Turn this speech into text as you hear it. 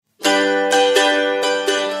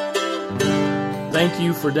Thank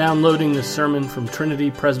you for downloading this sermon from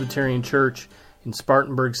Trinity Presbyterian Church in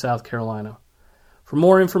Spartanburg, South Carolina. For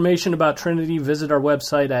more information about Trinity, visit our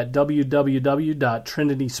website at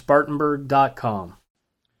www.trinityspartanburg.com.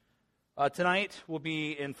 Tonight we'll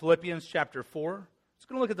be in Philippians chapter 4. Just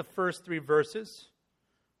going to look at the first three verses.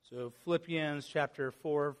 So Philippians chapter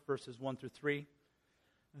 4, verses 1 through 3.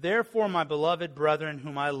 Therefore, my beloved brethren,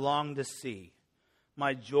 whom I long to see,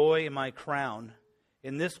 my joy and my crown,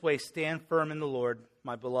 in this way stand firm in the Lord,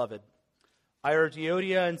 my beloved. I urge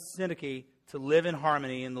Euodia and Syntyche to live in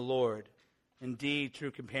harmony in the Lord. Indeed, true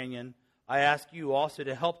companion, I ask you also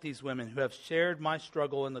to help these women who have shared my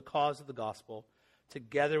struggle in the cause of the gospel,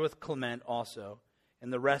 together with Clement also,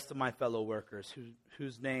 and the rest of my fellow workers,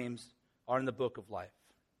 whose names are in the book of life.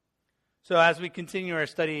 So as we continue our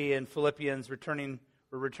study in Philippians, we're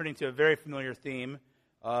returning to a very familiar theme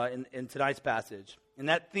in tonight's passage. And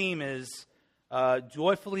that theme is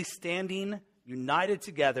joyfully standing united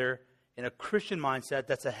together in a Christian mindset,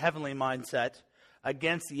 that's a heavenly mindset,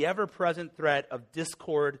 against the ever-present threat of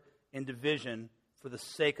discord and division for the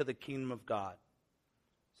sake of the kingdom of God.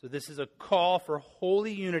 So this is a call for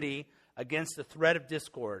holy unity against the threat of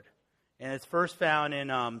discord. And it's first found in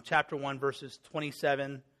chapter 1, verses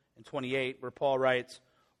 27 and 28, where Paul writes,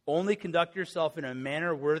 only conduct yourself in a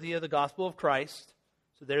manner worthy of the gospel of Christ.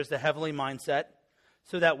 So there's the heavenly mindset.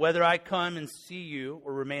 So that whether I come and see you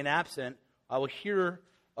or remain absent, I will hear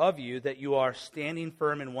of you that you are standing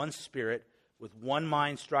firm in one spirit, with one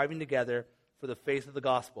mind striving together for the faith of the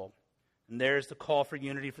gospel. And there's the call for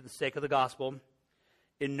unity for the sake of the gospel.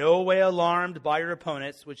 In no way alarmed by your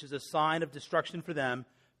opponents, which is a sign of destruction for them,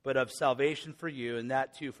 but of salvation for you, and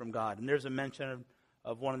that too from God. And there's a mention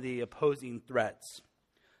of one of the opposing threats.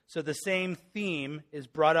 So the same theme is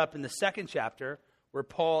brought up in the second chapter, where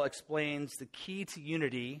Paul explains the key to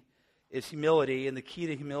unity is humility, and the key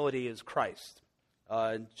to humility is Christ.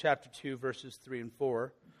 In chapter 2, verses 3 and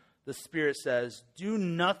 4, the Spirit says, do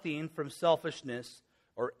nothing from selfishness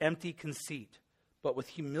or empty conceit, but with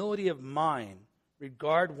humility of mind,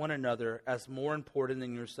 regard one another as more important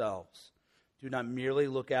than yourselves. Do not merely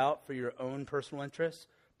look out for your own personal interests,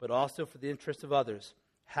 but also for the interests of others.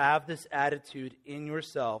 Have this attitude in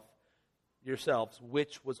yourselves,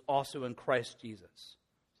 which was also in Christ Jesus.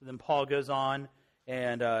 So then Paul goes on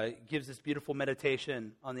and gives this beautiful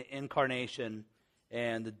meditation on the incarnation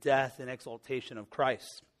and the death and exaltation of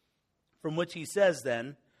Christ. From which he says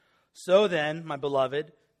then, so then, my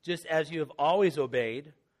beloved, just as you have always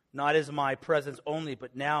obeyed, not as my presence only,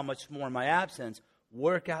 but now much more in my absence,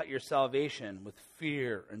 work out your salvation with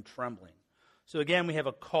fear and trembling. So again, we have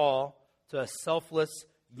a call to a selfless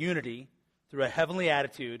unity through a heavenly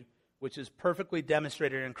attitude, which is perfectly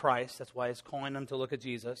demonstrated in Christ. That's why he's calling them to look at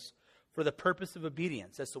Jesus, for the purpose of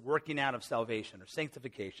obedience. That's the working out of salvation or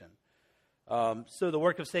sanctification. So the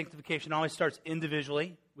work of sanctification always starts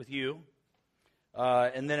individually with you,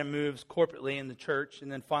 and then it moves corporately in the church,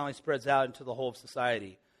 and then finally spreads out into the whole of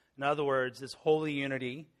society. In other words, this holy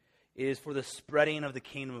unity is for the spreading of the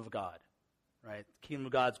kingdom of God. Right? The kingdom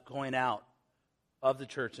of God's going out of the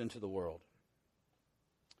church into the world.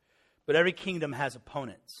 But every kingdom has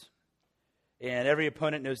opponents. And every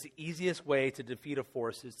opponent knows the easiest way to defeat a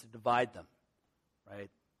force is to divide them.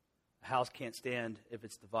 Right? A house can't stand if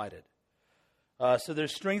it's divided. So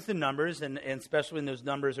there's strength in numbers, and especially when those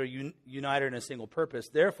numbers are united in a single purpose.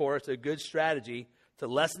 Therefore, it's a good strategy to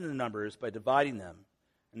lessen the numbers by dividing them.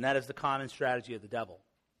 And that is the common strategy of the devil.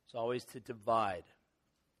 It's always to divide.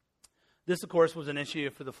 This, of course, was an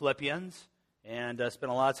issue for the Philippians, and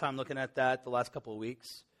spent a lot of time looking at that the last couple of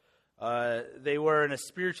weeks. They were, in a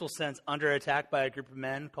spiritual sense, under attack by a group of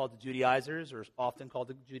men called the Judaizers, or often called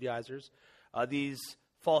the Judaizers. These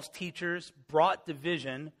false teachers brought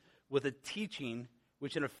division with a teaching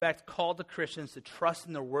which, in effect, called the Christians to trust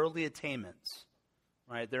in their worldly attainments,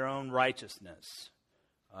 right? Their own righteousness,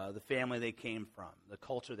 the family they came from, the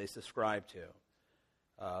culture they subscribed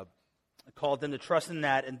to. Called them to trust in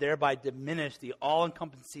that and thereby diminish the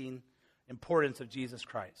all-encompassing importance of Jesus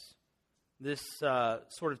Christ. This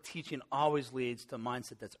sort of teaching always leads to a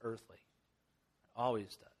mindset that's earthly.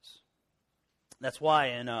 Always does. That's why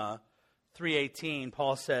in 3:18,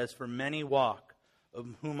 Paul says, for many walk, of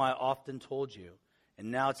whom I often told you,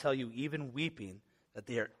 and now tell you even weeping, that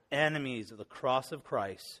they are enemies of the cross of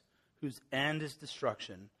Christ, whose end is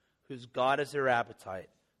destruction, whose God is their appetite,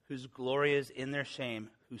 whose glory is in their shame,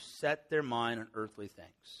 who set their mind on earthly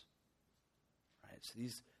things. Right? So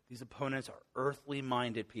these opponents are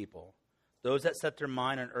earthly-minded people. Those that set their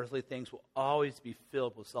mind on earthly things will always be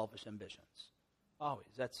filled with selfish ambitions. Always.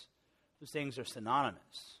 Those things are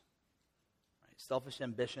synonymous. Right? Selfish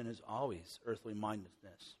ambition is always earthly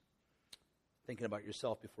mindedness. thinking about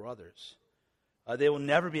yourself before others. They will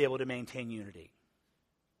never be able to maintain unity,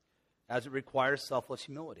 as it requires selfless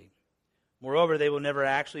humility. Moreover, they will never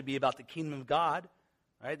actually be about the kingdom of God.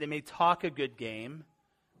 Right? They may talk a good game,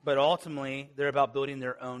 but ultimately they're about building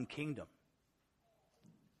their own kingdom.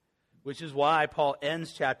 Which is why Paul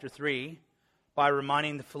ends chapter 3 by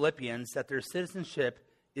reminding the Philippians that their citizenship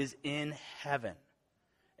is in heaven,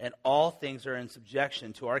 and all things are in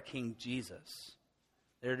subjection to our King Jesus.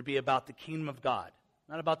 They're to be about the kingdom of God,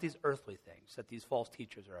 not about these earthly things that these false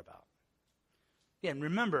teachers are about. Again,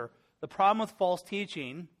 remember, the problem with false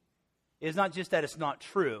teaching is not just that it's not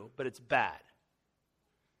true, but it's bad.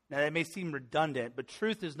 Now, that may seem redundant, but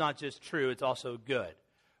truth is not just true, it's also good.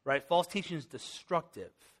 Right? False teaching is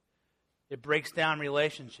destructive. It breaks down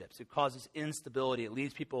relationships. It causes instability. It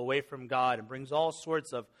leads people away from God and brings all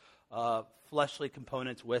sorts of fleshly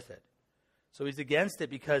components with it. So he's against it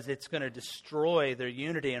because it's going to destroy their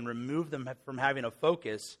unity and remove them from having a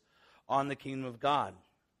focus on the kingdom of God.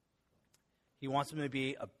 He wants them to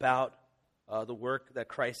be about the work that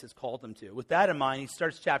Christ has called them to. With that in mind, he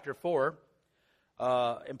starts chapter 4,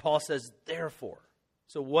 and Paul says, therefore.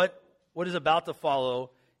 So what is about to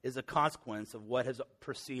follow is a consequence of what has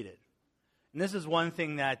preceded. And this is one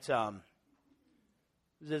thing that,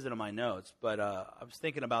 this isn't in my notes, but I was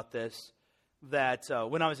thinking about this, that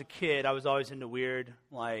when I was a kid, I was always into weird,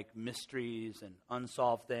 like, mysteries and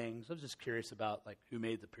unsolved things. I was just curious about, like, who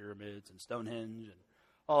made the pyramids and Stonehenge and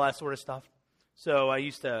all that sort of stuff. So I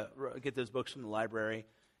used to get those books from the library.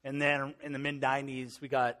 And then in the mid-'90s,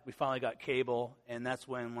 we finally got cable, and that's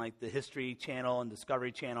when, like, the History Channel and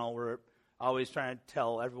Discovery Channel were always trying to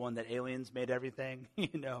tell everyone that aliens made everything, you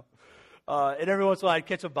know. And every once in a while, I'd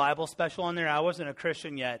catch a Bible special on there. I wasn't a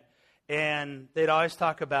Christian yet. And they'd always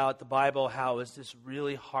talk about the Bible, how it's this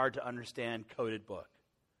really hard to understand coded book.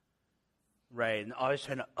 Right? And always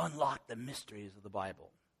trying to unlock the mysteries of the Bible.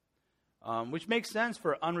 Which makes sense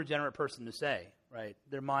for an unregenerate person to say, right?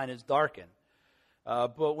 Their mind is darkened.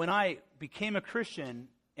 But when I became a Christian,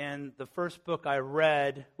 and the first book I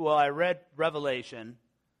read Revelation,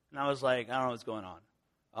 and I was like, I don't know what's going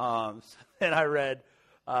on. So then I read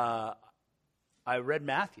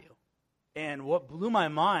Matthew. And what blew my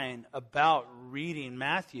mind about reading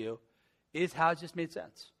Matthew is how it just made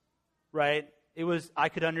sense, right? I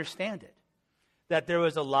could understand it. That there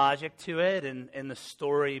was a logic to it, and the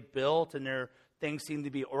story built, and things seemed to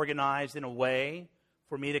be organized in a way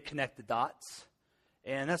for me to connect the dots.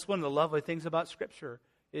 And that's one of the lovely things about Scripture,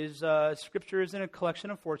 is Scripture isn't a collection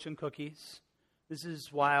of fortune cookies. This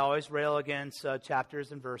is why I always rail against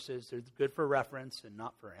chapters and verses. They're good for reference and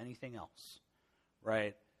not for anything else,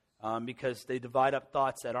 right? Because they divide up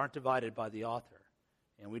thoughts that aren't divided by the author.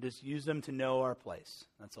 And we just use them to know our place.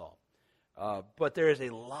 That's all. But there is a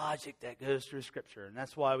logic that goes through Scripture. And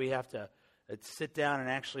that's why we have to sit down and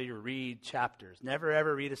actually read chapters. Never,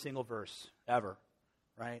 ever read a single verse, ever.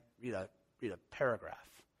 Right? Read a paragraph.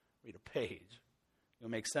 Read a page.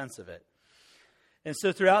 You'll make sense of it. And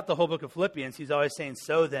so throughout the whole book of Philippians, he's always saying,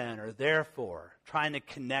 so then, or therefore, trying to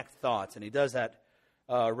connect thoughts. And he does that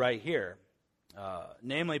right here.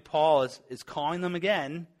 Namely, Paul is calling them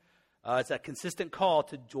again. It's that consistent call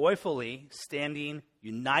to joyfully standing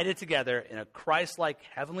united together in a Christ-like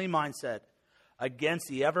heavenly mindset against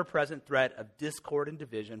the ever-present threat of discord and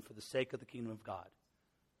division for the sake of the kingdom of God.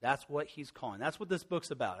 That's what he's calling. That's what this book's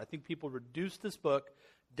about. I think people reduce this book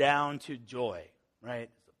down to joy, right?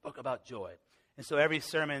 It's a book about joy. And so every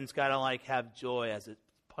sermon's got to have joy as its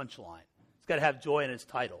punchline. It's got to have joy in its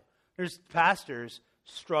title. There's pastors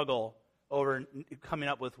struggle over coming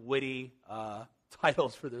up with witty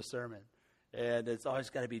titles for their sermon. And it's always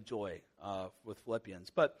got to be joy with Philippians.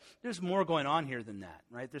 But there's more going on here than that,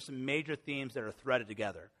 right? There's some major themes that are threaded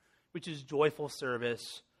together, which is joyful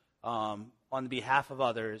service on the behalf of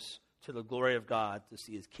others to the glory of God to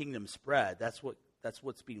see his kingdom spread. That's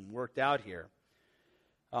what's being worked out here.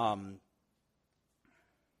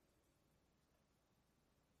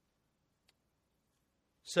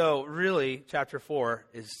 So really, chapter 4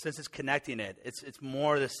 since it's connecting it, it's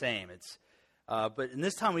more the same. But in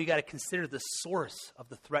this time, we got to consider the source of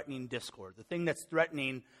the threatening discord, the thing that's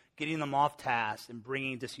threatening getting them off task and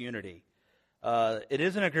bringing disunity. It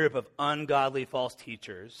isn't a group of ungodly false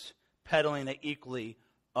teachers peddling an equally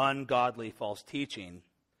ungodly false teaching.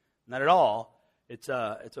 Not at all. It's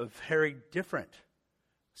a very different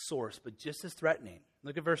source, but just as threatening.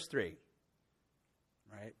 Look at verse 3.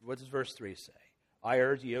 Right? What does verse 3 say? I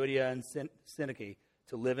urge Euodia and Syntyche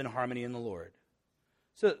to live in harmony in the Lord.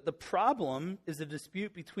 So the problem is a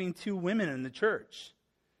dispute between two women in the church.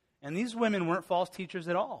 And these women weren't false teachers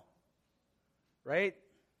at all. Right?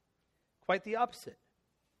 Quite the opposite.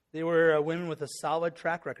 They were women with a solid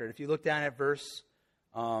track record. If you look down at verse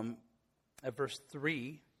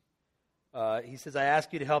 3, he says, I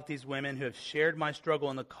ask you to help these women who have shared my struggle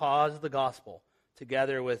in the cause of the gospel,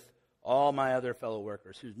 together with all my other fellow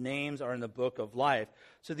workers, whose names are in the book of life.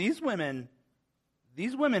 So these women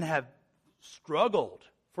have struggled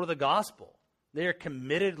for the gospel. They are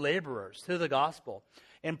committed laborers to the gospel.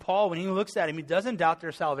 And Paul, when he looks at him, he doesn't doubt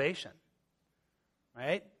their salvation.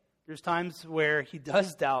 Right? There's times where he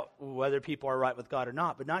does doubt whether people are right with God or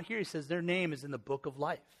not. But not here. He says their name is in the book of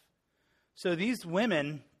life. So these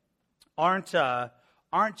women aren't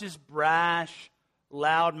just brash,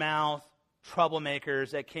 loudmouth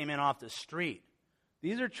troublemakers that came in off the street.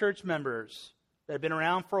 These are church members that have been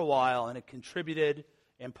around for a while and have contributed,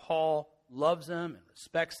 and Paul loves them and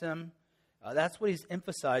respects them. That's what he's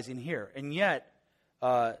emphasizing here. And yet,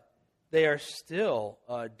 they are still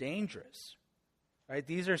dangerous. Right?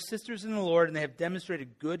 These are sisters in the Lord, and they have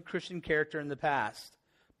demonstrated good Christian character in the past,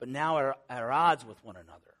 but now are at odds with one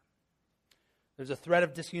another. There's a threat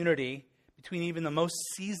of disunity between even the most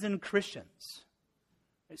seasoned Christians.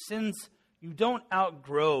 Since you don't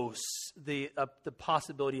outgrow the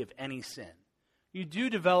possibility of any sin, you do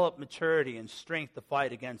develop maturity and strength to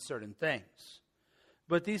fight against certain things.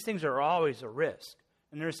 But these things are always a risk,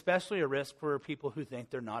 and they're especially a risk for people who think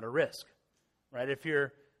they're not a risk. Right? If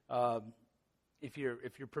you're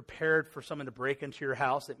prepared for someone to break into your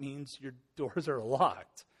house, it means your doors are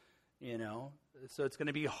locked. So it's going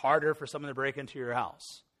to be harder for someone to break into your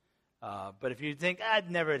house. But if you think, it'd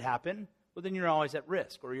never happen, well, then you're always at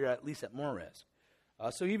risk, or you're at least at more risk.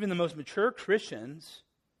 So even the most mature Christians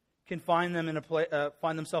can find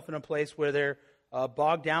themselves in a place where they're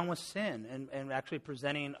bogged down with sin and actually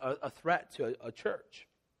presenting a threat to a church.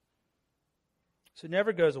 So it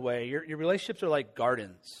never goes away. Your relationships are like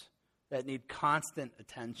gardens that need constant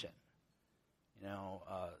attention.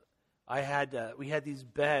 We had these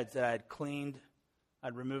beds that I had cleaned.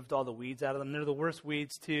 I'd removed all the weeds out of them. They're the worst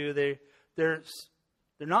weeds too. They're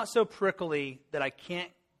not so prickly that I can't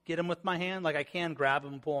get them with my hand. Like I can grab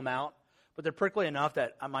them and pull them out, but they're prickly enough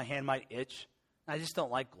that my hand might itch. I just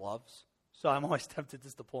don't like gloves, so I'm always tempted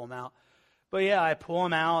just to pull them out. But yeah, I pull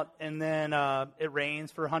them out, and then it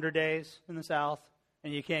rains for 100 days in the South,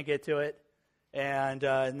 and you can't get to it. And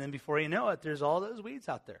then before you know it, there's all those weeds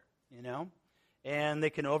out there, and they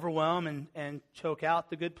can overwhelm and choke out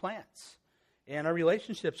the good plants. And our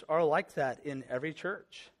relationships are like that in every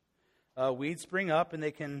church. Weeds spring up, and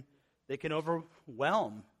they can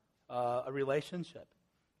overwhelm a relationship.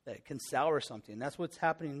 That can sour something. That's what's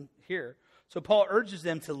happening here. So Paul urges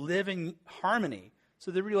them to live in harmony. So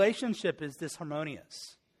the relationship is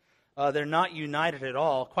disharmonious. They're not united at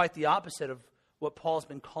all. Quite the opposite of what Paul's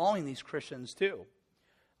been calling these Christians to.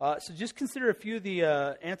 So just consider a few of the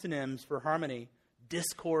antonyms for harmony: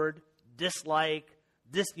 discord, dislike,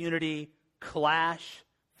 disunity, clash,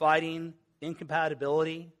 fighting,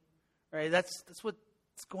 incompatibility. Right? That's what's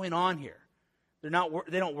going on here. They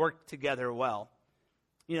don't work together well.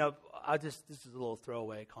 This is a little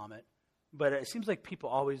throwaway comment, but it seems like people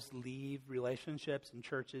always leave relationships and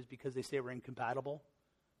churches because they say we're incompatible,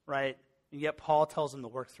 right? And yet Paul tells them to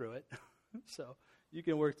work through it. So you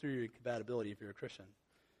can work through your incompatibility if you're a Christian.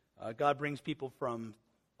 God brings people from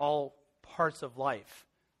all parts of life.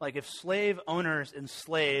 Like if slave owners and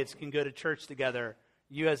slaves can go to church together,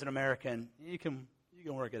 you as an American, you can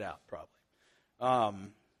work it out probably.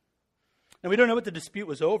 Now we don't know what the dispute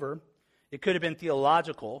was over. It could have been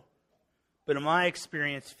theological, but in my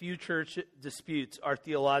experience, few church disputes are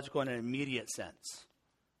theological in an immediate sense,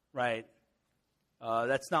 right?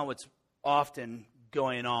 That's not what's often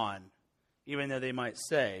going on, even though they might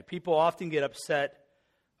say. People often get upset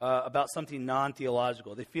about something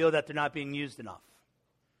non-theological. They feel that they're not being used enough.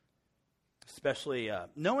 Especially,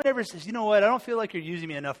 no one ever says, you know what, I don't feel like you're using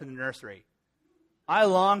me enough in the nursery. I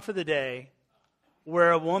long for the day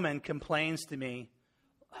where a woman complains to me,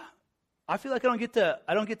 I feel like I don't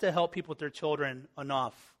get to help people with their children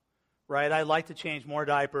enough, right? I like to change more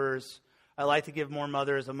diapers. I like to give more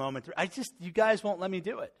mothers a moment. You guys won't let me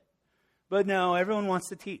do it. But no, everyone wants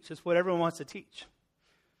to teach. It's what everyone wants to teach.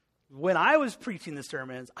 When I was preaching the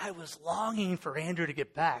sermons, I was longing for Andrew to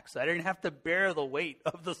get back so I didn't have to bear the weight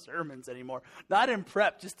of the sermons anymore. Not in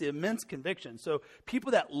prep, just the immense conviction. So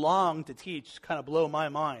people that long to teach kind of blow my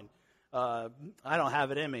mind. I don't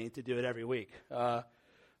have it in me to do it every week.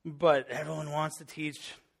 But everyone wants to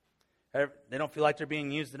teach. They don't feel like they're being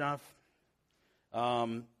used enough.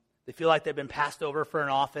 They feel like they've been passed over for an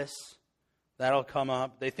office. That'll come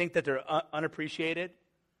up. They think that they're unappreciated.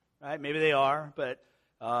 Right? Maybe they are, but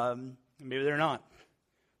maybe they're not.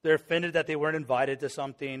 They're offended that they weren't invited to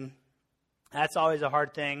something. That's always a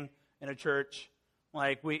hard thing in a church.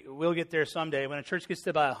 Like, we'll get there someday. When a church gets to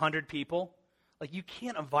about 100 people, like, you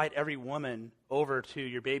can't invite every woman over to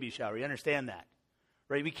your baby shower. You understand that,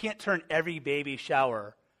 right? We can't turn every baby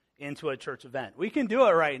shower into a church event. We can do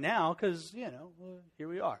it right now because, here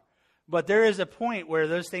we are. But there is a point where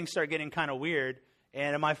those things start getting kind of weird.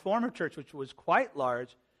 And in my former church, which was quite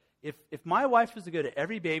large, if my wife was to go to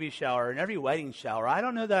every baby shower and every wedding shower, I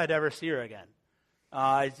don't know that I'd ever see her again.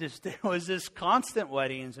 It was just constant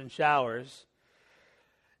weddings and showers.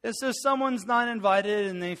 And so someone's not invited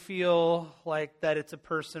and they feel like that it's a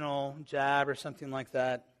personal jab or something like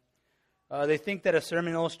that. They think that a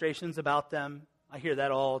sermon illustration's about them. I hear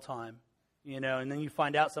that all the time, and then you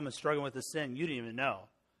find out someone's struggling with a sin you didn't even know.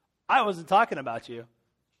 I wasn't talking about you,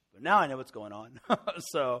 but now I know what's going on.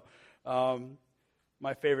 So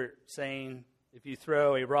my favorite saying, if you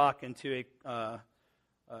throw a rock into a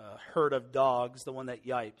herd of dogs, the one that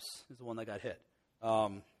yipes is the one that got hit.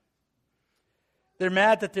 They're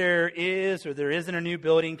mad that there is or there isn't a new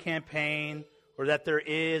building campaign, or that there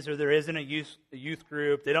is or there isn't a youth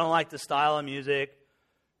group. They don't like the style of music.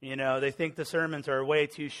 They think the sermons are way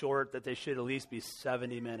too short, that they should at least be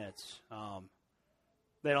 70 minutes.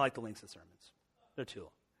 They don't like the lengths of sermons. They're too long.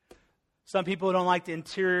 Some people don't like the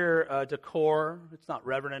interior decor. It's not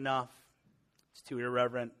reverent enough. It's too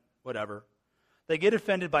irreverent, whatever. They get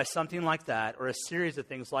offended by something like that, or a series of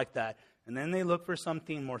things like that, and then they look for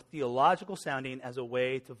something more theological sounding as a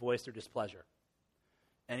way to voice their displeasure.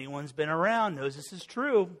 Anyone's been around knows this is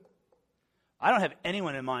true. I don't have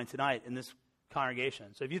anyone in mind tonight in this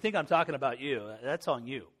congregation. So if you think I'm talking about you, that's on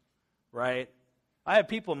you, right? I have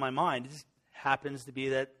people in my mind. It just happens to be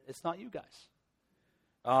that it's not you guys.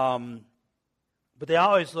 But they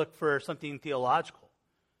always look for something theological.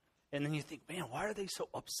 And then you think, man, why are they so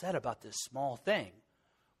upset about this small thing?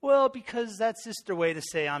 Well, because that's just their way to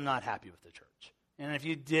say, I'm not happy with the church. And if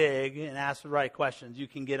you dig and ask the right questions, you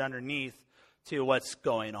can get underneath to what's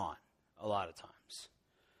going on a lot of times.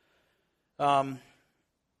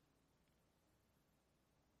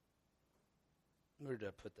 Where did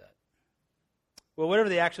I put that? Well, whatever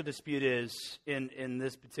the actual dispute is in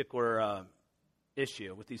this particular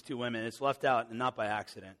issue with these two women, it's left out and not by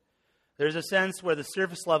accident. There's a sense where the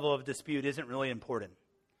surface level of dispute isn't really important.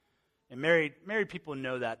 And married people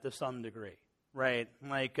know that to some degree, right?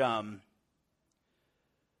 Like, if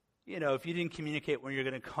you didn't communicate when you're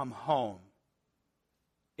going to come home,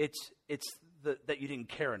 it's that you didn't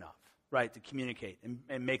care enough, right, to communicate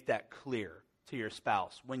and make that clear to your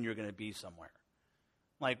spouse when you're going to be somewhere.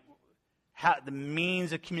 Like, the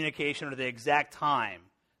means of communication or the exact time,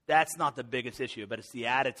 that's not the biggest issue, but it's the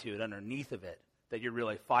attitude underneath of it that you're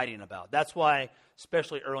really fighting about. That's why,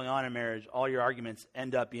 especially early on in marriage, all your arguments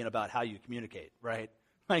end up being about how you communicate, right?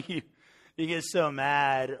 Like, you get so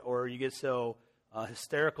mad or you get so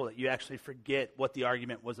hysterical that you actually forget what the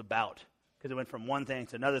argument was about, because it went from one thing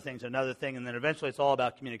to another thing to another thing, and then eventually it's all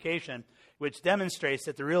about communication, which demonstrates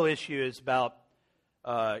that the real issue is about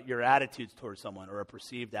your attitudes towards someone, or a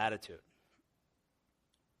perceived attitude.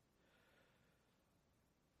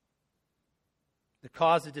 The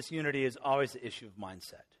cause of disunity is always the issue of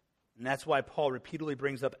mindset. And that's why Paul repeatedly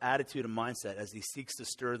brings up attitude and mindset as he seeks to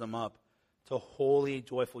stir them up to holy,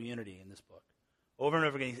 joyful unity in this book. Over and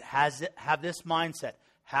over again, he have this mindset,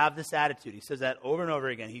 have this attitude. He says that over and over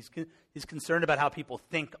again. He's concerned about how people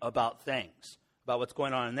think about things, about what's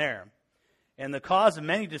going on in there. And the cause of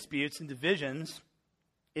many disputes and divisions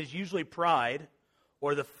is usually pride,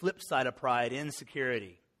 or the flip side of pride,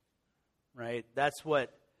 insecurity. Right? That's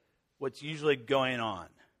what's usually going on.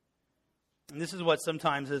 And this is what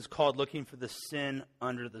sometimes is called looking for the sin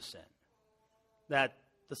under the sin. That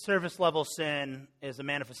the surface level sin is a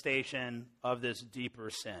manifestation of this deeper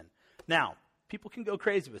sin. Now, people can go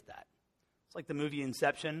crazy with that. It's like the movie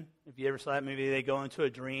Inception. If you ever saw that movie, they go into a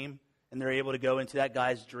dream and they're able to go into that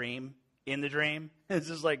guy's dream in the dream. It's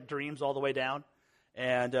just like dreams all the way down.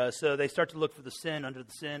 And so they start to look for the sin under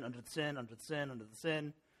the sin, under the sin, under the sin, under the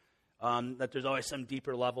sin. That there's always some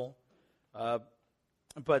deeper level.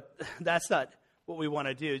 But that's not what we want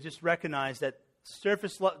to do. Just recognize that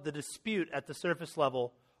the dispute at the surface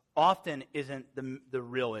level often isn't the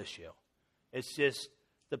real issue. It's just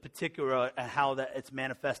the particular how that it's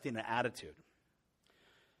manifesting an attitude.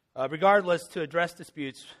 Regardless, to address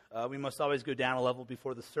disputes, we must always go down a level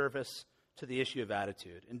before the surface to the issue of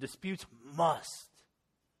attitude. And disputes must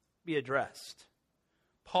be addressed.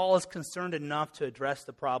 Paul is concerned enough to address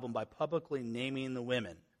the problem by publicly naming the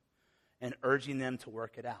women and urging them to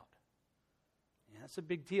work it out. Yeah, that's a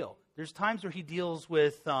big deal. There's times where he deals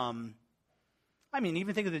with, even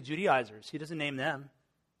think of the Judaizers. He doesn't name them,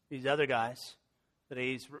 these other guys. that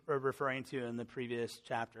he's referring to in the previous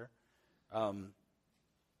chapter.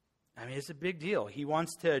 It's a big deal. He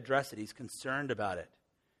wants to address it. He's concerned about it.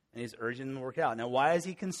 And he's urging them to work out. Now, why is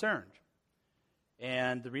he concerned?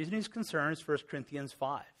 And the reason he's concerned is 1 Corinthians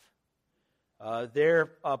 5.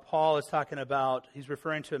 Paul is talking about, he's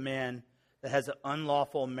referring to a man that has an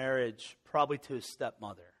unlawful marriage, probably to his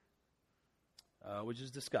stepmother, which is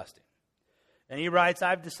disgusting. And he writes,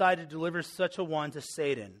 I've decided to deliver such a one to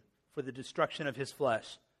Satan for the destruction of his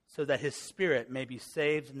flesh, so that his spirit may be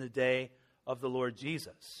saved in the day of the Lord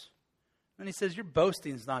Jesus. And he says, your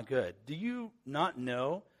boasting is not good. Do you not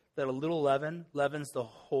know that a little leaven leavens the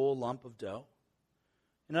whole lump of dough?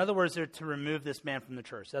 In other words, they're to remove this man from the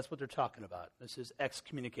church. That's what they're talking about. This is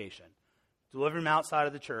excommunication. Deliver him outside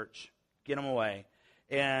of the church. Get him away.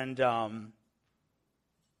 And the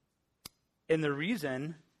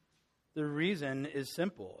reason is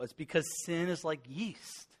simple. It's because sin is like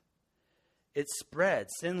yeast. It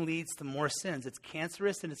spreads. Sin leads to more sins. It's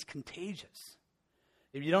cancerous and it's contagious.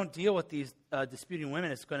 If you don't deal with these disputing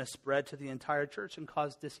women, it's going to spread to the entire church and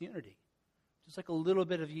cause disunity. Just like a little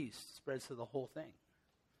bit of yeast spreads to the whole thing.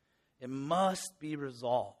 It must be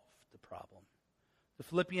resolved, the problem. The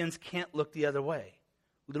Philippians can't look the other way.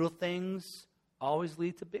 Little things always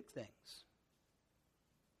lead to big things.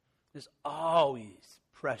 There's always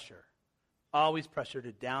pressure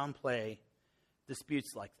to downplay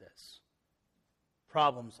disputes like this,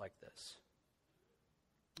 problems like this.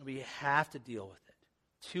 We have to deal with it.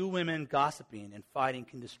 Two women gossiping and fighting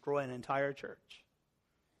can destroy an entire church.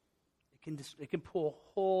 It can pull a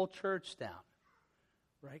whole church down.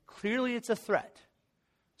 Right? Clearly it's a threat.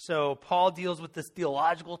 So Paul deals with this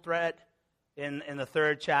theological threat in the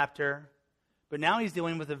 3rd chapter. But now he's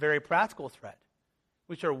dealing with a very practical threat,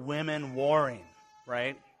 which are women warring,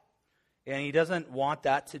 right? And he doesn't want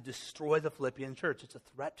that to destroy the Philippian church. It's a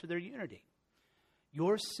threat to their unity.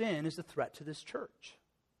 Your sin is a threat to this church.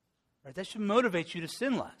 Right? That should motivate you to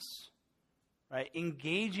sin less. Right?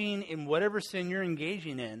 Engaging in whatever sin you're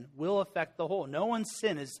engaging in will affect the whole. No one's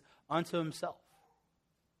sin is unto himself.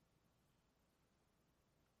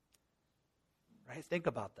 Right? Think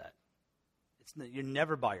about that. You're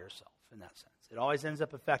never by yourself in that sense. It always ends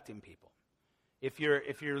up affecting people. If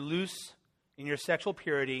you're loose in your sexual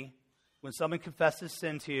purity, when someone confesses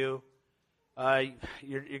sin to you,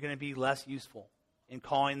 you're going to be less useful in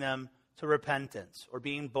calling them to repentance or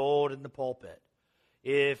being bold in the pulpit.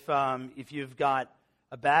 If you've got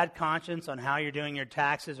a bad conscience on how you're doing your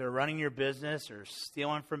taxes or running your business or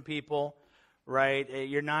stealing from people, right?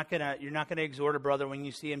 You're not gonna exhort a brother when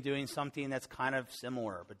you see him doing something that's kind of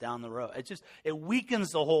similar, but down the road. It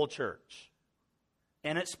weakens the whole church,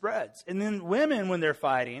 and it spreads. And then women, when they're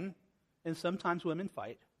fighting, and sometimes women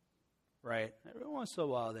fight, right? Every once in a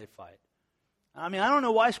while they fight. I don't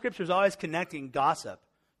know why Scripture is always connecting gossip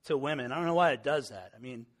to women. I don't know why it does that.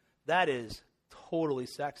 That is totally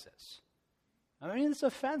sexist. It's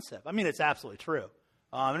offensive. It's absolutely true.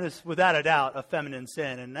 And it's without a doubt a feminine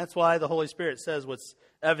sin, and that's why the Holy Spirit says what's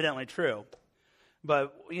evidently true.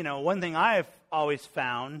 But, one thing I've always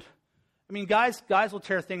found, guys will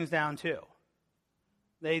tear things down too.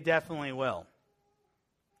 They definitely will.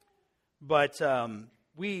 But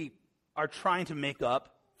we are trying to make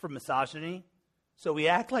up for misogyny, so we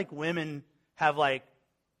act like women have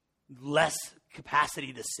less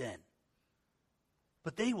capacity to sin.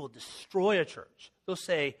 But they will destroy a church. They'll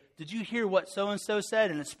say, did you hear what so-and-so said?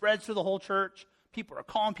 And it spreads through the whole church. People are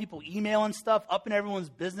calling people, emailing stuff, up in everyone's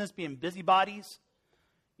business, being busybodies,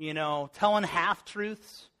 telling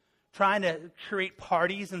half-truths, trying to create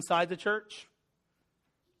parties inside the church.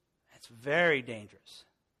 It's very dangerous.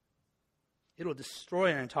 It'll destroy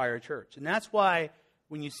an entire church. And that's why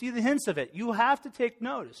when you see the hints of it, you have to take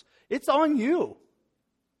notice. It's on you.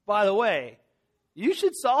 By the way, you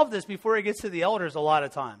should solve this before it gets to the elders a lot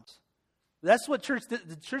of times. That's what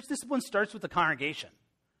the church discipline starts with the congregation.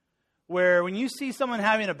 Where when you see someone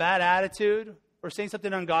having a bad attitude or saying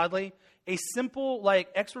something ungodly, a simple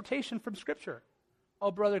exhortation from Scripture.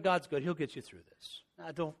 Oh, brother, God's good. He'll get you through this.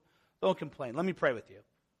 Don't complain. Let me pray with you.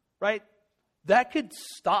 Right? That could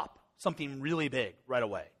stop something really big right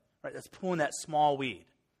away. Right? That's pulling that small weed.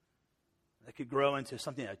 That could grow into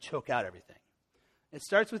something that would choke out everything. It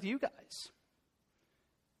starts with you guys.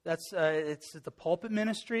 It's the pulpit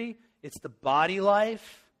ministry. It's the body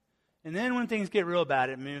life. And then when things get real bad,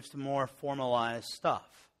 it moves to more formalized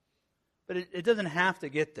stuff. But it doesn't have to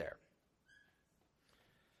get there.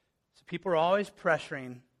 So people are always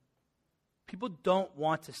pressuring. People don't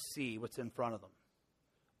want to see what's in front of them.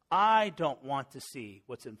 I don't want to see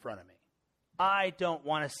what's in front of me. I don't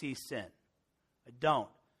want to see sin. I don't,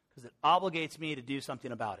 because it obligates me to do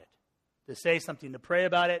something about it. to say something, to pray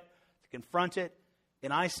about it, to confront it,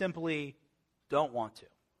 and I simply don't want to.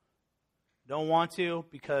 Don't want to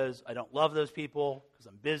because I don't love those people, because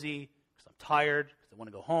I'm busy, because I'm tired, because I want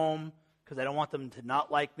to go home, because I don't want them to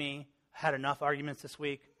not like me. I had enough arguments this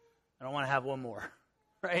week. I don't want to have one more,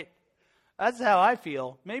 right? That's how I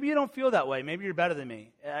feel. Maybe you don't feel that way. Maybe you're better than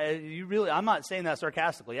me. I'm not saying that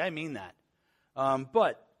sarcastically. I mean that.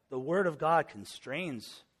 But the Word of God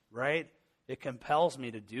constrains, right? It compels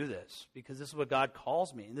me to do this because this is what God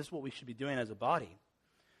calls me, and this is what we should be doing as a body.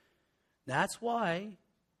 That's why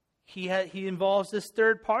he involves this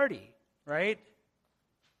third party, right?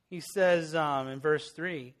 He says in verse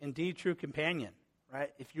 3, indeed, true companion, right?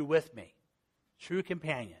 If you're with me, true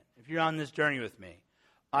companion, if you're on this journey with me,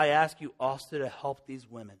 I ask you also to help these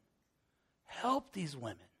women. Help these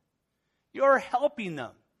women. You're helping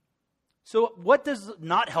them. So what does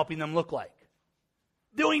not helping them look like?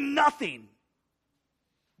 Doing nothing.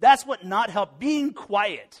 That's what not help. Being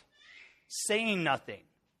quiet. Saying nothing.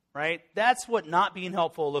 Right? That's what not being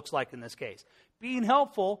helpful looks like in this case. Being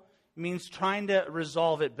helpful means trying to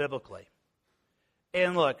resolve it biblically.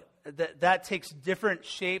 And look, that takes different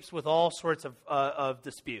shapes with all sorts of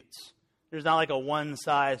disputes. There's not like a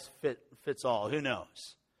one-size-fits-all. Who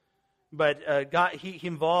knows? But God, he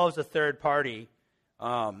involves a third party.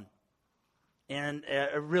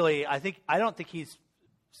 Really, I don't think he's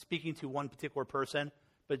speaking to one particular person,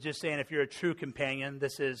 but just saying if you're a true companion,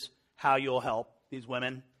 this is how you'll help these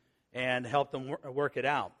women and help them work it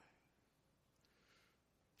out.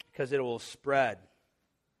 Because it will spread.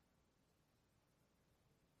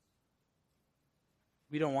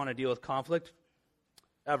 We don't want to deal with conflict,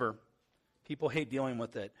 ever. People hate dealing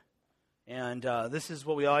with it. And this is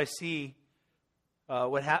what we always see.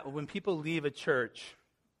 When people leave a church,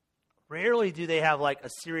 rarely do they have like a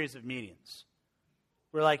series of meetings.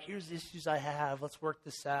 We're like, here's the issues I have. Let's work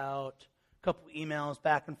this out. A couple emails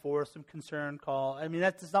back and forth, some concern call. I mean,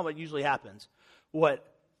 that's not what usually happens. What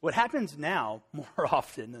happens now, more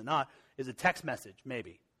often than not, is a text message,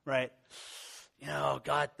 maybe, right?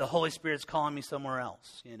 God, the Holy Spirit's calling me somewhere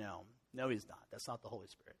else, No, he's not. That's not the Holy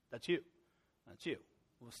Spirit. That's you. That's you.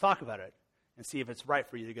 Let's talk about it and see if it's right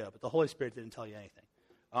for you to go. But the Holy Spirit didn't tell you anything.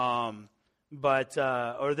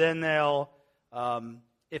 Or then they'll,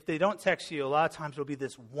 if they don't text you, a lot of times it'll be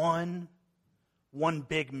this one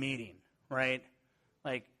big meeting, right?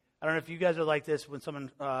 Like, I don't know if you guys are like this when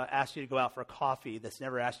someone asks you to go out for a coffee that's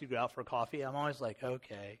never asked you to go out for a coffee. I'm always like,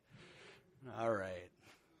 okay, all right.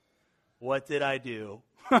 What did I do?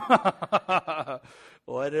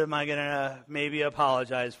 What am I going to maybe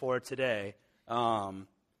apologize for today?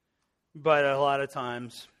 But a lot of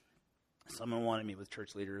times, someone wanted to meet with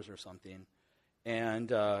church leaders or something, and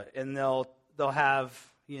they'll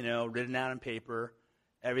have written out on paper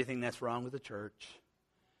everything that's wrong with the church,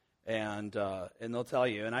 and they'll tell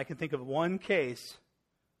you. And I can think of one case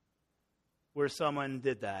where someone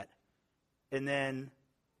did that, and then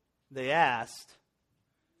they asked,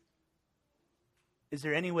 "Is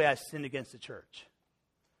there any way I sinned against the church?"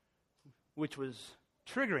 Which was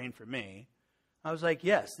triggering for me. I was like,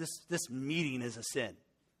 yes, this meeting is a sin.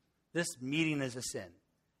 This meeting is a sin.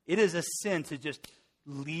 It is a sin to just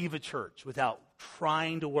leave a church without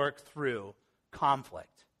trying to work through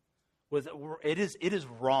conflict. It is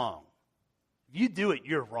wrong. If you do it,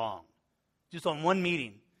 you're wrong. Just on one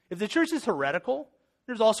meeting. If the church is heretical,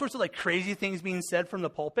 there's all sorts of like crazy things being said from the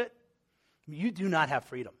pulpit. You do not have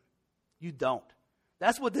freedom. You don't.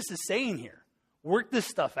 That's what this is saying here. Work this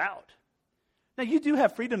stuff out. Now, you do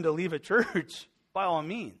have freedom to leave a church, by all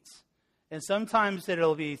means. And sometimes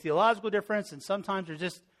it'll be theological difference, and sometimes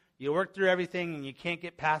you work through everything and you can't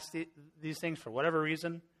get past these things for whatever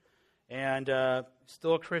reason. And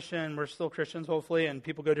still a Christian, we're still Christians, hopefully, and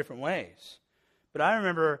people go different ways. But I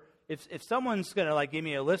remember if someone's going to like give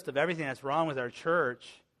me a list of everything that's wrong with our church,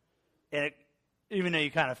 and even though you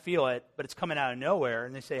kind of feel it, but it's coming out of nowhere,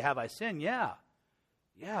 and they say, have I sinned? Yeah,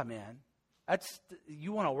 man.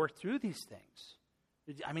 You want to work through these things.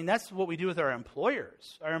 I mean, that's what we do with our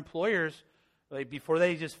employers. Our employers, like, before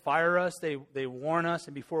they just fire us, they warn us,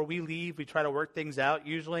 and before we leave, we try to work things out,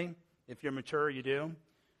 usually. If you're mature, you do.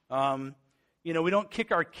 We don't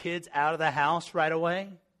kick our kids out of the house right away.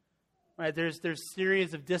 Right? There's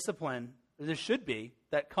series of discipline, there should be,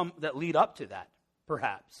 that lead up to that,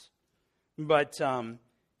 perhaps. But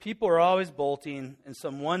people are always bolting in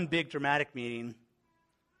some one big dramatic meeting.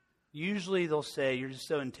 Usually they'll say, you're just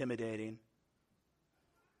so intimidating.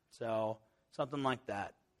 So, something like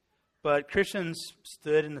that. But Christians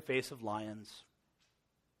stood in the face of lions,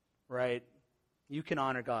 right? You can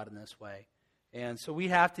honor God in this way. And so we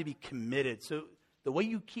have to be committed. So the way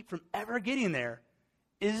you keep from ever getting there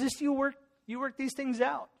is just you work these things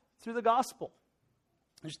out through the gospel.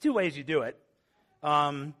 There's two ways you do it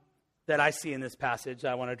that I see in this passage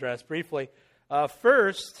I want to address briefly.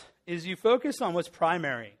 First is you focus on what's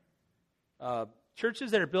primary.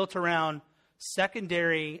 Churches that are built around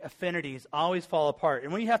secondary affinities always fall apart.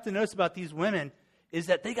 And what you have to notice about these women is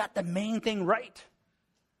that they got the main thing right.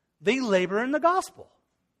 They labor in the gospel.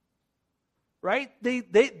 Right?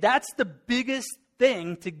 That's the biggest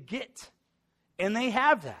thing to get. And they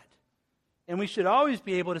have that. And we should always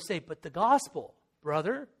be able to say, but the gospel,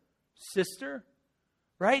 brother, sister,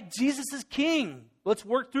 right? Jesus is king. Let's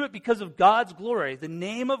work through it because of God's glory, the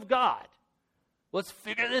name of God. Let's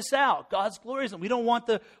figure this out. God's glory isn't. We don't want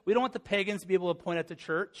the pagans to be able to point at the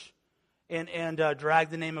church and drag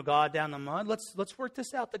the name of God down the mud. Let's work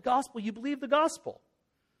this out. The gospel, you believe the gospel.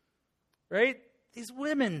 Right? These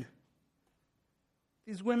women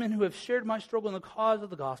who have shared my struggle in the cause of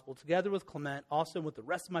the gospel, together with Clement, also with the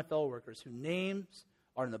rest of my fellow workers, whose names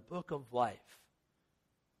are in the book of life.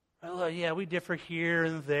 Well, yeah, we differ here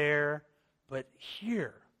and there, but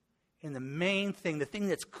here, in the main thing, the thing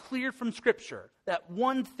that's clear from Scripture, that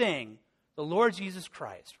one thing, the Lord Jesus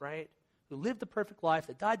Christ, right, who lived the perfect life,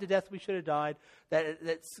 that died the death we should have died, that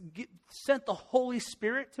sent the Holy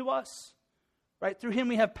Spirit to us, right? Through him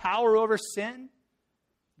we have power over sin.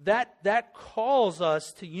 That calls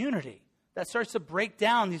us to unity. That starts to break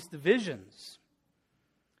down these divisions.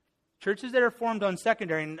 Churches that are formed on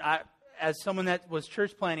secondary, and as someone that was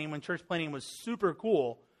church planting, when church planting was super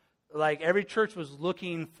cool, like every church was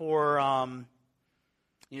looking for, are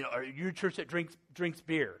you a church that drinks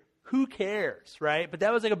beer? Who cares, right? But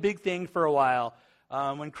that was like a big thing for a while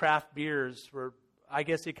when craft beers were, I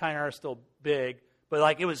guess they kind of are still big, but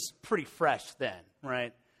like it was pretty fresh then,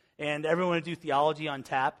 right? And everyone would do theology on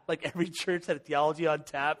tap. Like every church had a theology on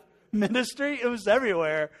tap ministry. It was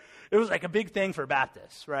everywhere. It was like a big thing for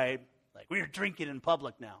Baptists, right? Like we were drinking in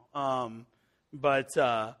public now. But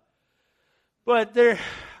there,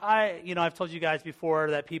 I've told you guys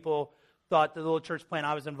before that people thought the little church plant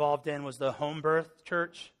I was involved in was the home birth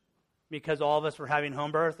church because all of us were having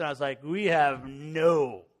home birth. And I was like, we have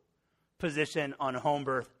no position on home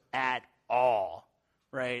birth at all,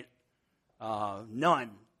 right?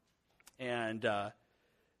 None. And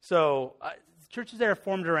so churches that are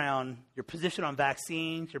formed around your position on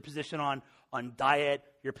vaccines, your position on diet,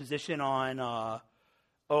 your position on,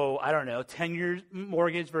 10-year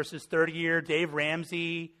mortgage versus 30-year, Dave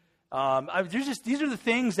Ramsey. These are the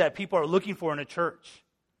things that people are looking for in a church.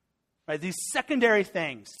 Right? These secondary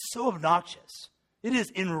things, it's so obnoxious. It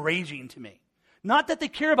is enraging to me. Not that they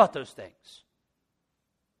care about those things.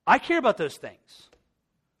 I care about those things.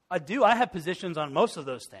 I do. I have positions on most of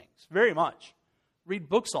those things, very much. Read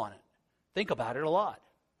books on it. Think about it a lot.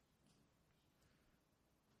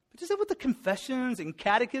 But is that what the confessions and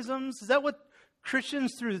catechisms, is that what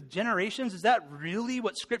Christians through generations, is that really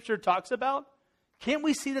what Scripture talks about? Can't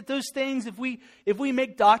we see that those things, if we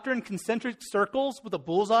make doctrine concentric circles with a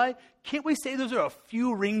bullseye, can't we say those are a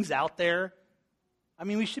few rings out there? I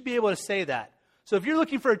mean, we should be able to say that. So if you're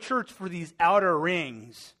looking for a church for these outer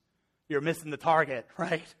rings, you're missing the target,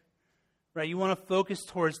 right? Right, you want to focus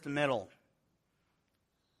towards the middle.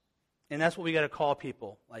 And that's what we got to call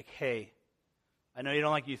people. Like, hey, I know you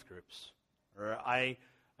don't like youth groups. Or I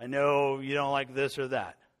know you don't like this or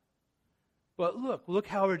that. But look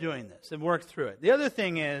how we're doing this and work through it. The other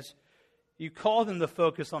thing is, you call them to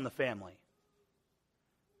focus on the family.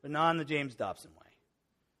 But not in the James Dobson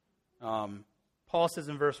way. Paul says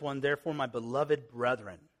in verse 1, therefore, my beloved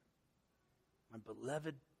brethren,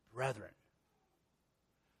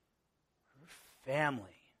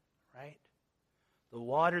 family, right? The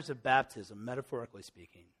waters of baptism, metaphorically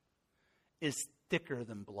speaking, is thicker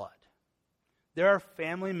than blood. There are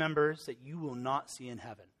family members that you will not see in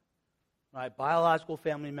heaven, right? Biological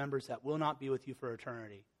family members that will not be with you for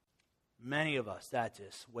eternity. Many of us, that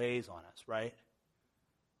just weighs on us, right?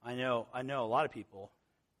 I know a lot of people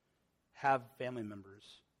have family members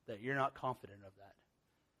that you're not confident of that.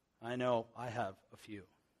 I know I have a few.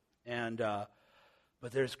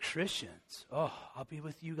 But there's Christians. Oh, I'll be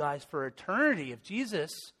with you guys for eternity. If Jesus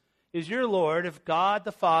is your Lord, if God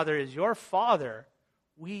the Father is your Father,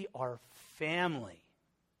 we are family.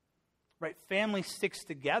 Right? Family sticks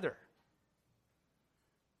together.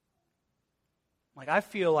 Like, I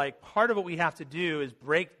feel like part of what we have to do is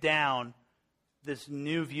break down this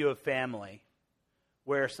new view of family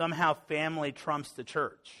where somehow family trumps the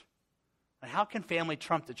church. And how can family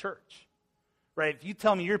trump the church? Right? If you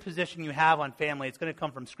tell me your position you have on family, it's going to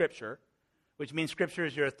come from Scripture, which means Scripture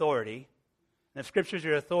is your authority. And if Scripture is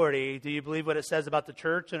your authority, do you believe what it says about the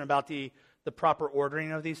church and about the proper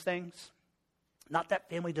ordering of these things? Not that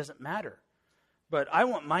family doesn't matter, but I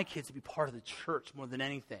want my kids to be part of the church more than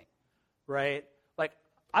anything, right? Like,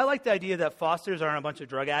 I like the idea that fosters aren't a bunch of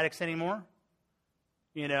drug addicts anymore,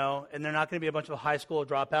 and they're not going to be a bunch of high school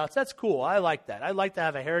dropouts. That's cool. I like that. I like to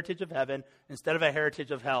have a heritage of heaven instead of a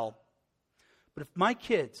heritage of hell. But if my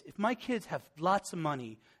kids have lots of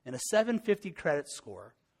money and a 750 credit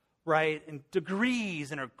score, right, and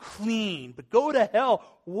degrees and are clean, but go to hell,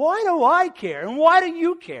 why do I care? And why do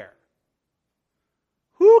you care?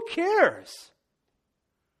 Who cares?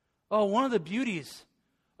 Oh, one of the beauties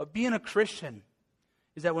of being a Christian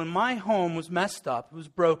is that when my home was messed up, it was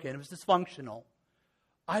broken, it was dysfunctional,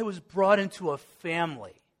 I was brought into a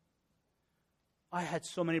family. I had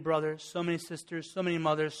so many brothers, so many sisters, so many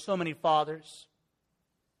mothers, so many fathers.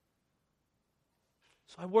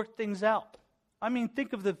 So I worked things out. I mean,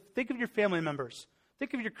 think of your family members.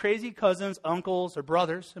 Think of your crazy cousins, uncles, or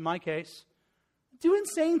brothers, in my case, do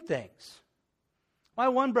insane things. My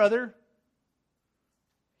one brother,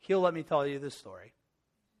 he'll let me tell you this story,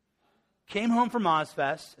 came home from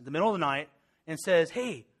Ozfest in the middle of the night and says,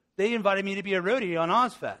 hey, they invited me to be a roadie on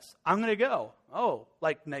Ozfest. I'm going to go. Oh,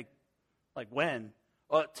 like when?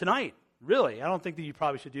 Tonight. Really? I don't think that you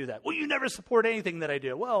probably should do that. Well, you never support anything that I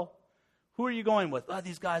do. Well, who are you going with?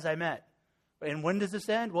 These guys I met. And when does this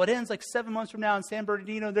end? Well, it ends like 7 months from now in San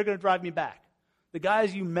Bernardino. They're going to drive me back. The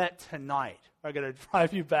guys you met tonight are going to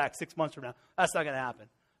drive you back 6 months from now. That's not going to happen.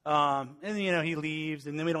 And, he leaves,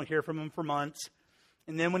 and then we don't hear from him for months.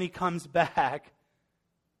 And then when he comes back,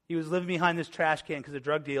 he was living behind this trash can because the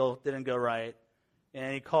drug deal didn't go right.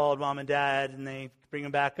 And he called mom and dad, and they bring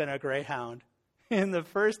him back on a Greyhound. And the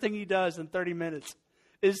first thing he does in 30 minutes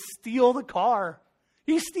is steal the car.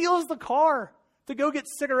 He steals the car to go get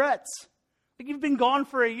cigarettes. Like, you've been gone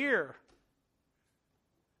for a year.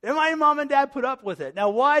 And my mom and dad put up with it. Now,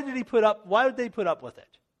 why did they put up with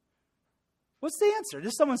it? What's the answer?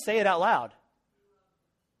 Just someone say it out loud.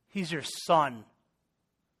 He's your son.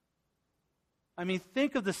 I mean,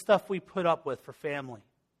 think of the stuff we put up with for family.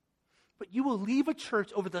 But you will leave a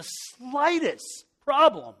church over the slightest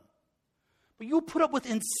problem. But you'll put up with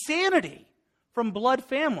insanity from blood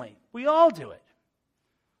family. We all do it.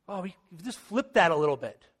 Oh, we just flip that a little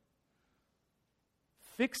bit.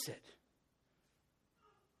 Fix it.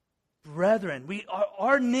 Brethren,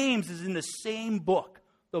 our names is in the same book,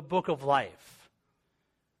 the book of life.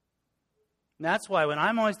 And that's why when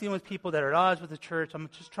I'm always dealing with people that are at odds with the church, I'm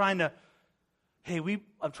just trying to,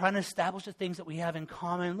 I'm trying to establish the things that we have in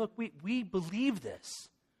common. Look, we believe this.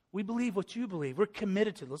 We believe what you believe. We're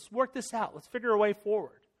committed to it. Let's work this out. Let's figure a way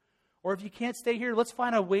forward. Or if you can't stay here, let's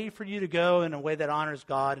find a way for you to go in a way that honors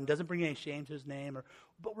God and doesn't bring any shame to His name.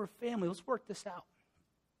 But we're family. Let's work this out.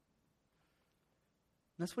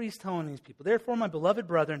 And that's what He's telling these people. Therefore, my beloved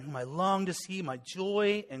brethren, whom I long to see, my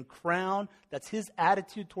joy and crown, that's His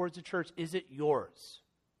attitude towards the church. Is it yours?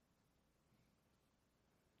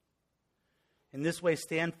 In this way,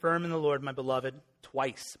 stand firm in the Lord, my beloved.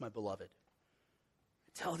 Twice, my beloved.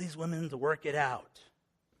 Tell these women to work it out.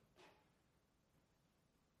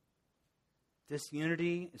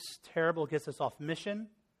 Disunity is terrible. It gets us off mission.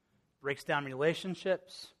 Breaks down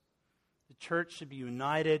relationships. The church should be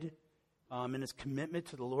united in its commitment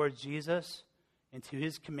to the Lord Jesus and to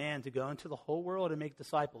His command to go into the whole world and make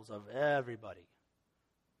disciples of everybody.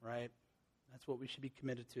 Right? That's what we should be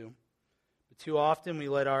committed to. But too often we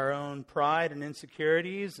let our own pride and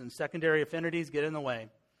insecurities and secondary affinities get in the way.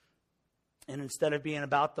 And instead of being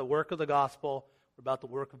about the work of the gospel, we're about the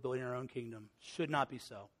work of building our own kingdom. Should not be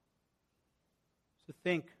so. So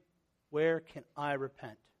think, where can I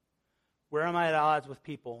repent? Where am I at odds with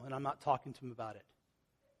people and I'm not talking to them about it?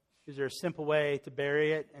 Is there a simple way to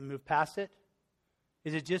bury it and move past it?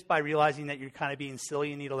 Is it just by realizing that you're kind of being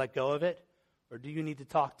silly and need to let go of it? Or do you need to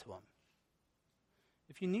talk to them?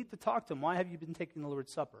 If you need to talk to them, why have you been taking the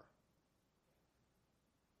Lord's Supper?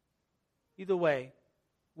 Either way,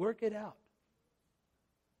 work it out.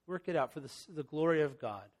 Work it out for the glory of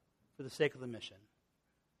God, for the sake of the mission.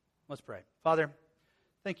 Let's pray. Father,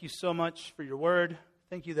 thank you so much for your word.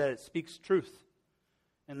 Thank you that it speaks truth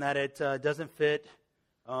and that it doesn't fit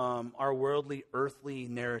our worldly, earthly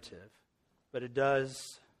narrative, but it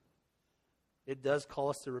does call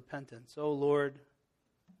us to repentance. Oh, Lord,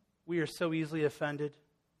 we are so easily offended.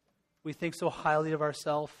 We think so highly of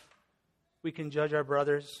ourselves. We can judge our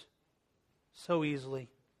brothers so easily.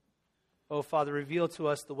 Oh, Father, reveal to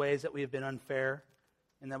us the ways that we have been unfair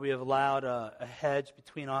and that we have allowed a hedge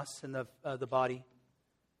between us and the body.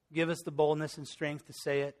 Give us the boldness and strength to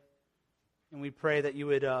say it. And we pray that you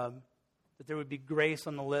would that there would be grace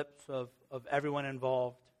on the lips of everyone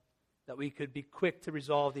involved, that we could be quick to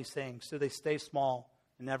resolve these things so they stay small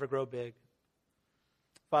and never grow big.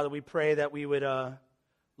 Father, we pray that we would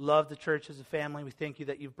love the church as a family. We thank you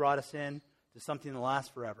that you've brought us in to something that lasts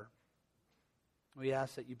forever. We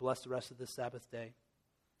ask that you bless the rest of this Sabbath day.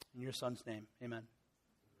 In your Son's name, amen.